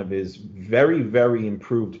cutting one of his very, very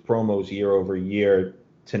improved promos year over year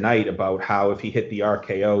tonight about how if he hit the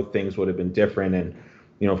RKO, things would have been different. And,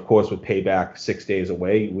 of course, with Payback 6 days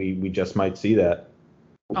away, we just might see that.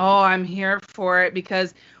 Oh, I'm here for it,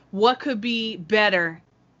 because what could be better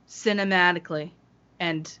cinematically?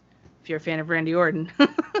 And if you're a fan of Randy Orton,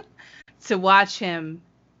 to watch him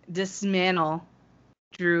dismantle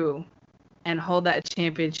Drew and hold that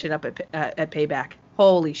championship up at Payback.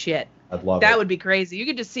 Holy shit. I'd love that it. Would be crazy. You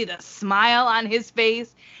could just see the smile on his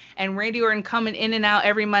face, and Randy Orton coming in and out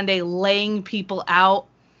every Monday, laying people out.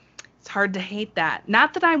 It's hard to hate that.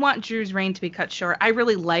 Not that I want Drew's reign to be cut short. I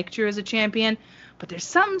really like Drew as a champion, but there's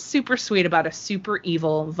something super sweet about a super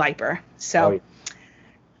evil Viper. So,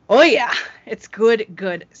 oh yeah, it's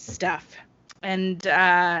good stuff. And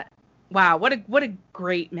wow, what a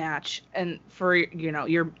great match, and for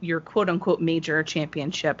your quote unquote major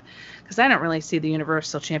championship, because I don't really see the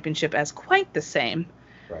Universal Championship as quite the same,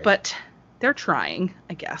 but they're trying,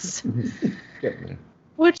 I guess.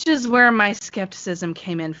 Which is where my skepticism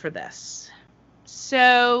came in for this.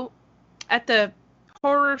 So, at the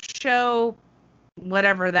horror show,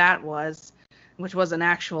 whatever that was, which was an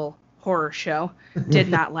actual horror show, did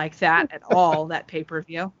not like that at all, that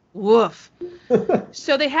pay-per-view. Woof.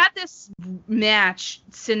 So they had this match,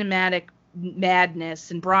 cinematic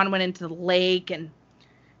madness, and Braun went into the lake and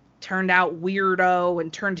turned out weirdo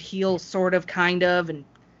and turned heel sort of, kind of, and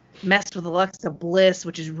messed with Alexa Bliss,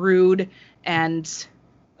 which is rude, and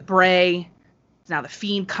Bray. Now the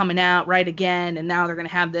Fiend coming out right again, and now they're going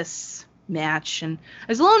to have this match. And I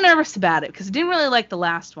was a little nervous about it because I didn't really like the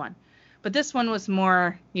last one. But this one was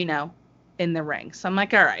more, in the ring. So I'm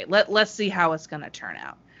like, all right, let's see how it's going to turn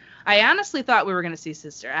out. I honestly thought we were going to see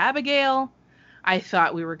Sister Abigail. I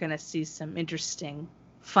thought we were going to see some interesting,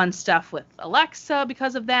 fun stuff with Alexa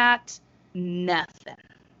because of that. Nothing.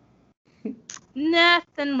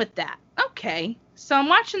 Nothing with that. Okay. So I'm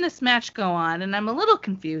watching this match go on, and I'm a little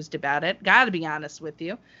confused about it. Gotta be honest with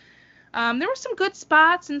you. There were some good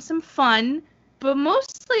spots and some fun, but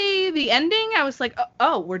mostly the ending, I was like,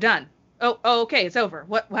 oh, we're done. Oh, okay, it's over.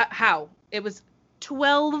 What, how? It was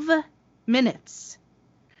 12 minutes.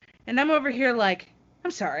 And I'm over here like,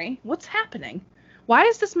 I'm sorry, what's happening? Why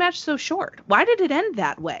is this match so short? Why did it end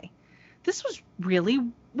that way? This was really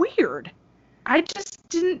weird. I just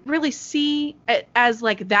didn't really see it as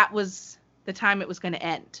like that was the time it was going to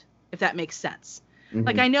end, if that makes sense. Mm-hmm.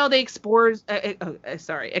 Like, I know they exposed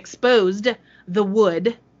the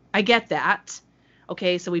wood. I get that.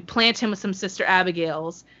 Okay, so we plant him with some Sister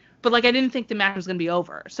Abigail's. But, like, I didn't think the match was going to be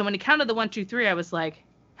over. So when he counted the 1, 2, 3, I was like,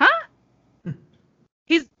 huh?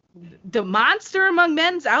 He's the monster among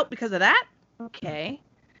men's out because of that? Okay.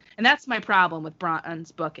 And that's my problem with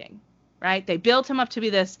Braun's booking, right? They built him up to be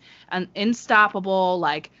this unstoppable,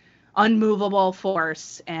 like, unmovable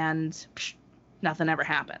force, and nothing ever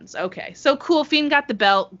happens. Okay, so cool. Fiend got the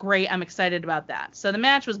belt. Great. I'm excited about that. So the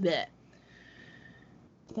match was bleh.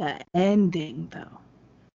 The ending, though.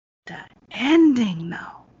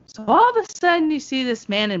 So all of a sudden you see this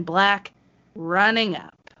man in black running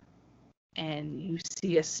up, and you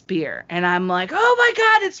see a spear. And I'm like, oh my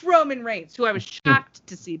God, it's Roman Reigns, who I was shocked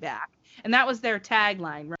to see back. And that was their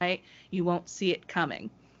tagline, right? You won't see it coming.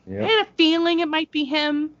 Yep. I had a feeling it might be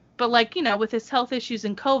him. But, like, with his health issues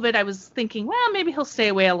and COVID, I was thinking, well, maybe he'll stay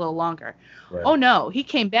away a little longer. Right. Oh, no. He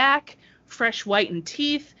came back, fresh whitened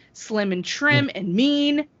teeth, slim and trim and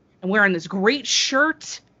mean, and wearing this great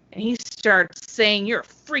shirt. And he starts saying, you're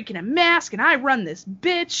freaking a mask, and I run this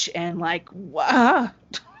bitch. And, like, wow.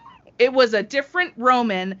 It was a different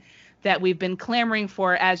Roman that we've been clamoring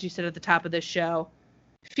for, as you said at the top of this show.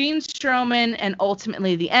 Fiend Strowman, and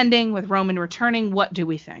ultimately the ending with Roman returning. What do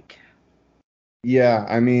we think? Yeah,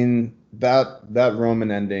 I mean, that Roman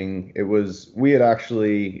ending, we had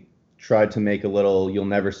actually tried to make a little you'll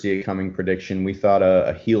never see it coming prediction. We thought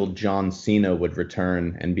a heel John Cena would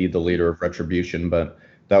return and be the leader of Retribution, but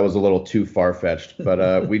that was a little too far-fetched.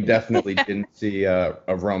 But we definitely didn't see a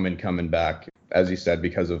Roman coming back, as you said,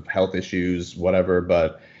 because of health issues, whatever.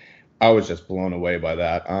 But I was just blown away by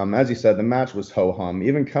that. As you said, the match was ho-hum.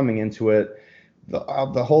 Even coming into it,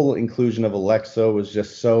 the whole inclusion of Alexa was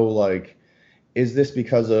just so like, is this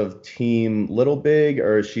because of Team Little Big,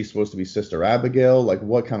 or is she supposed to be Sister Abigail? Like,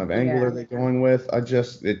 what kind of angle are they going with?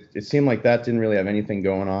 It seemed like that didn't really have anything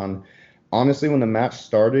going on. Honestly, when the match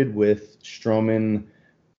started with Strowman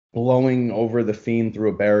blowing over the Fiend through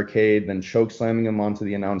a barricade, then choke slamming him onto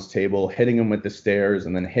the announce table, hitting him with the stairs,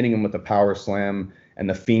 and then hitting him with a power slam, and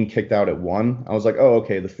the Fiend kicked out at 1, I was like, oh,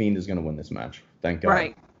 okay, the Fiend is going to win this match. Thank God.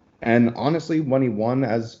 Right. And honestly, when he won,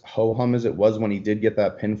 as ho-hum as it was when he did get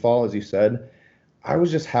that pinfall, as you said, I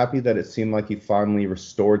was just happy that it seemed like he finally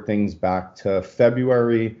restored things back to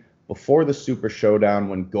February before the Super Showdown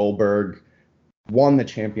when Goldberg won the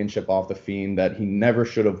championship off the Fiend that he never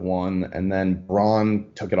should have won, and then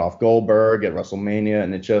Braun took it off Goldberg at WrestleMania,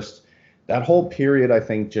 and that whole period I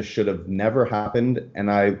think just should have never happened,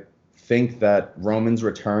 and I think that Roman's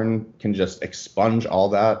return can just expunge all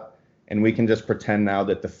that, and we can just pretend now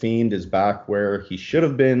that the Fiend is back where he should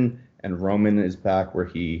have been, and Roman is back where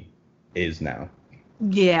he is now.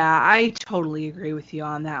 Yeah, I totally agree with you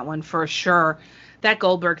on that one for sure. That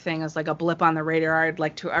Goldberg thing is like a blip on the radar I'd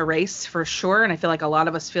like to erase for sure. And I feel like a lot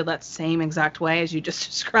of us feel that same exact way as you just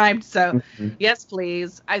described. So, Yes,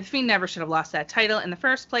 please. The Fiend never should have lost that title in the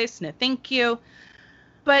first place. No, thank you.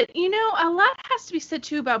 But, a lot has to be said,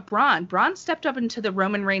 too, about Braun. Braun stepped up into the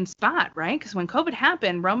Roman Reigns spot, right? Because when COVID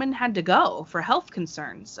happened, Roman had to go for health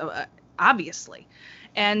concerns, obviously.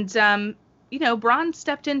 And, Braun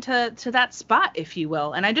stepped into that spot, if you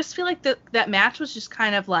will. And I just feel like that match was just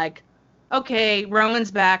kind of like, okay, Roman's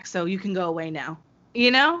back, so you can go away now.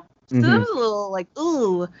 So that was a little like,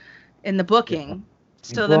 ooh, in the booking.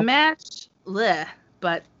 Yeah. So the match, bleh.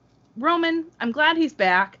 But Roman, I'm glad he's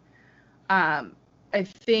back. I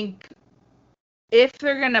think if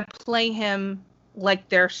they're going to play him like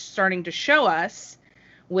they're starting to show us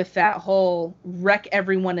with that whole wreck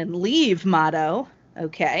everyone and leave motto,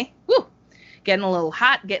 okay, woo, getting a little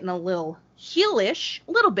hot, getting a little heelish,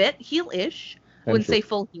 a little bit heelish. I wouldn't say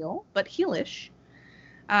full heel, but heelish.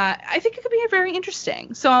 I think it could be very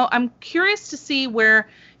interesting. So I'm curious to see where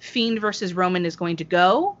Fiend versus Roman is going to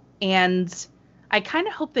go, and I kind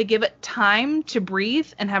of hope they give it time to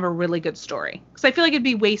breathe and have a really good story, because I feel like it'd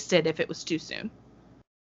be wasted if it was too soon.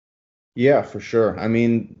 Yeah, for sure. I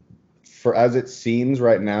mean, for as it seems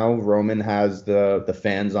right now, Roman has the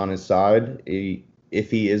fans on his side. If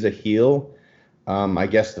he is a heel, I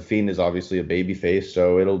guess the Fiend is obviously a babyface,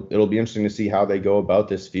 so it'll be interesting to see how they go about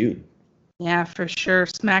this feud. Yeah, for sure.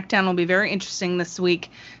 SmackDown will be very interesting this week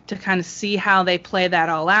to kind of see how they play that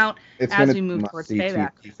all out as we move towards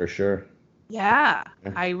Payback. For sure. Yeah,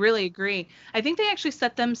 I really agree. I think they actually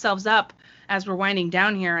set themselves up, as we're winding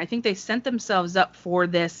down here, I think they set themselves up for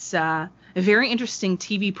this very interesting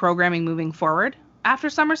TV programming moving forward after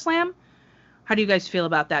SummerSlam. How do you guys feel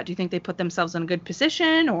about that? Do you think they put themselves in a good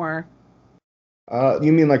position, or?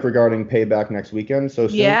 You mean like regarding Payback next weekend? So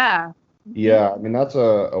soon? Yeah. Yeah, I mean, that's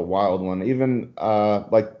a wild one. Even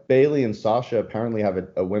like Bayley and Sasha apparently have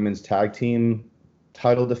a women's tag team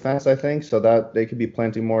title defense, I think, so that they could be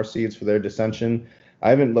planting more seeds for their dissension. I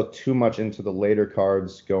haven't looked too much into the later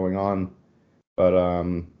cards going on, but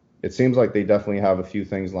it seems like they definitely have a few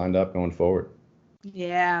things lined up going forward.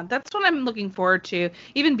 Yeah, that's what I'm looking forward to,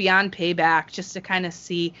 even beyond Payback, just to kind of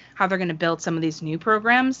see how they're going to build some of these new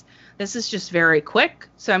programs. This is just very quick,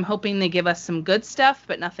 so I'm hoping they give us some good stuff,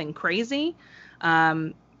 but nothing crazy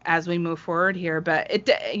as we move forward here. But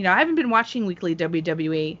I haven't been watching weekly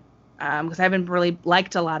WWE because I haven't really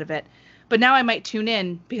liked a lot of it. But now I might tune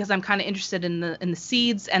in because I'm kind of interested in the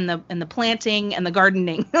seeds and the planting and the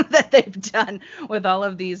gardening that they've done with all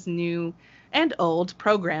of these new and old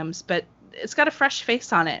programs. But it's got a fresh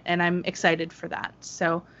face on it, and I'm excited for that.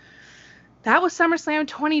 So that was SummerSlam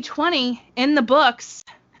 2020 in the books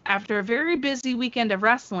after a very busy weekend of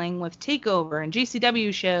wrestling with TakeOver and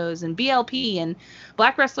GCW shows and BLP and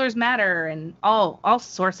Black Wrestlers Matter and all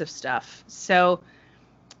sorts of stuff. So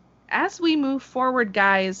as we move forward,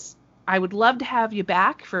 guys, I would love to have you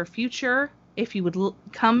back for a future. If you would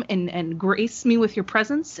come and grace me with your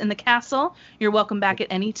presence in the castle, you're welcome back at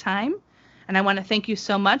any time. And I want to thank you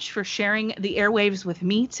so much for sharing the airwaves with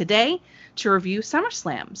me today to review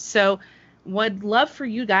SummerSlam. So would love for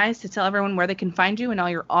you guys to tell everyone where they can find you and all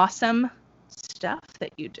your awesome stuff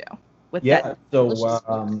that you do.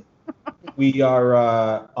 So we are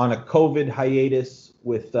on a COVID hiatus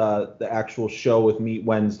with the actual show with Meat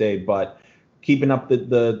Wednesday, but keeping up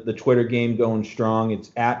the Twitter game going strong.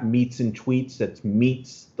 It's at Meats and Tweets. That's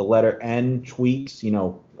Meats, the letter N, Tweets,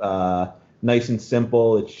 nice and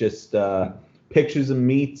simple. It's just pictures of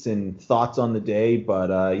meats and thoughts on the day.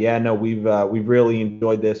 But yeah, no, we've really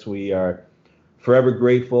enjoyed this. We are forever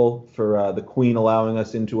grateful for the Queen allowing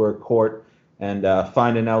us into her court and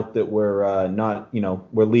finding out that we're not,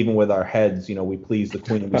 we're leaving with our heads. We please the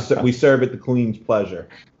Queen. We serve at the Queen's pleasure.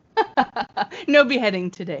 No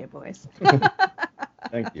beheading today, boys.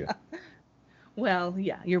 Thank you. Well,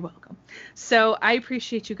 yeah, you're welcome. So I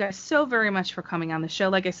appreciate you guys so very much for coming on the show.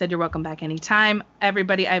 Like I said, you're welcome back anytime.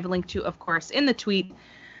 Everybody I've linked to, of course, in the tweet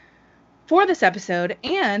for this episode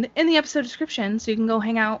and in the episode description, so you can go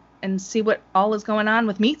hang out and see what all is going on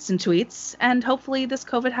with meets and tweets. And hopefully this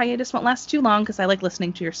COVID hiatus won't last too long, because I like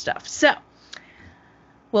listening to your stuff. So,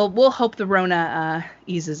 well, we'll hope the Rona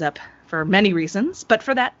eases up for many reasons, but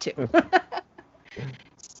for that too.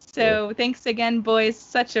 So thanks again, boys.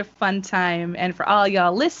 Such a fun time. And for all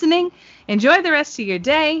y'all listening, enjoy the rest of your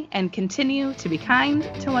day and continue to be kind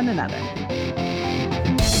to one another.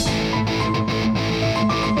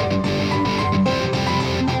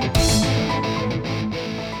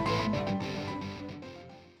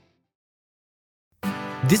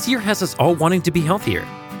 This year has us all wanting to be healthier,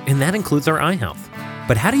 and that includes our eye health.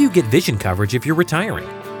 But how do you get vision coverage if you're retiring?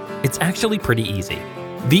 It's actually pretty easy.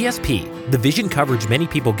 VSP, the vision coverage many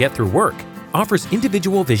people get through work, offers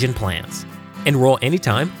individual vision plans. Enroll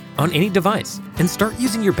anytime, on any device, and start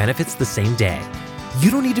using your benefits the same day.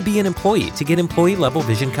 You don't need to be an employee to get employee-level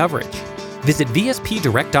vision coverage. Visit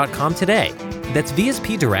vspdirect.com today. That's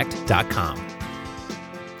vspdirect.com.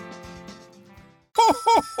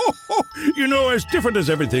 You know, as different as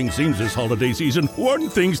everything seems this holiday season, one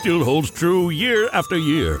thing still holds true year after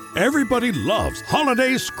year. Everybody loves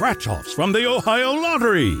holiday scratch-offs from the Ohio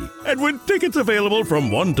Lottery. And with tickets available from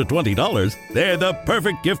 $1 to $20, they're the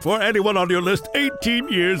perfect gift for anyone on your list 18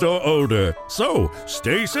 years or older. So,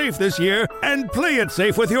 stay safe this year and play it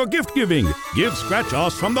safe with your gift giving. Give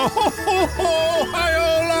scratch-offs from the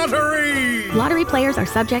Ohio Lottery! Lottery players are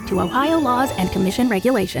subject to Ohio laws and commission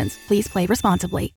regulations. Please play responsibly.